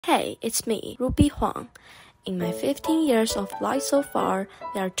Hey, it's me, Ruby Huang. In my 15 years of life so far,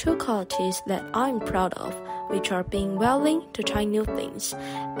 there are two qualities that I'm proud of, which are being willing to try new things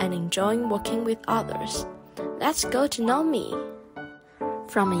and enjoying working with others. Let's go to know me.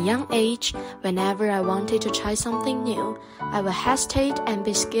 From a young age, whenever I wanted to try something new, I would hesitate and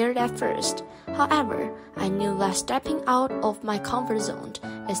be scared at first. However, I knew that stepping out of my comfort zone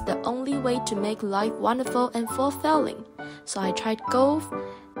is the only way to make life wonderful and fulfilling. So I tried golf,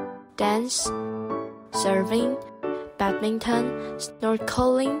 dance, surfing, badminton,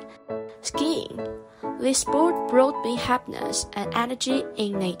 snorkeling, skiing. This sport brought me happiness and energy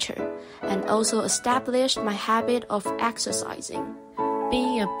in nature, and also established my habit of exercising.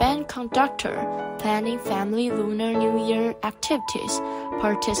 Being a band conductor, planning family Lunar New Year activities,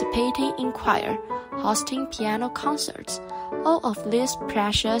 participating in choir, hosting piano concerts, all of these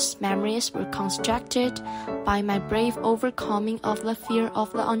precious memories were constructed by my brave overcoming of the fear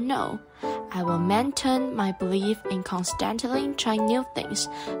of the unknown. I will maintain my belief in constantly trying new things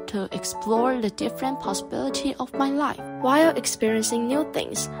to explore the different possibilities of my life. While experiencing new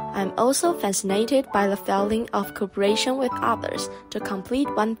things, I'm also fascinated by the feeling of cooperation with others to complete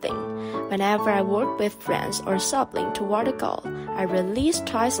one thing. Whenever I work with friends or siblings toward a goal, I release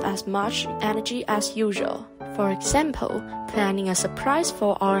twice as much energy as usual. For example, planning a surprise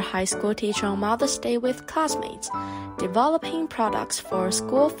for our high school teacher on Mother's Day with classmates, developing products for a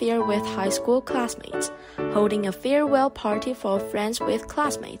school fair with high school classmates, holding a farewell party for friends with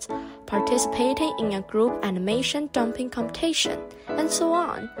classmates, participating in a group animation dumping competition, and so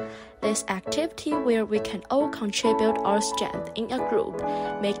on. This activity where we can all contribute our strength in a group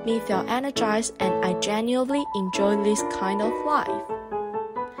make me feel energized, and I genuinely enjoy this kind of life.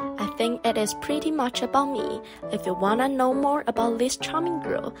 I think it is pretty much about me. If you wanna know more about this charming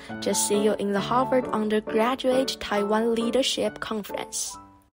girl, just see you in the Harvard Undergraduate Taiwan Leadership Conference.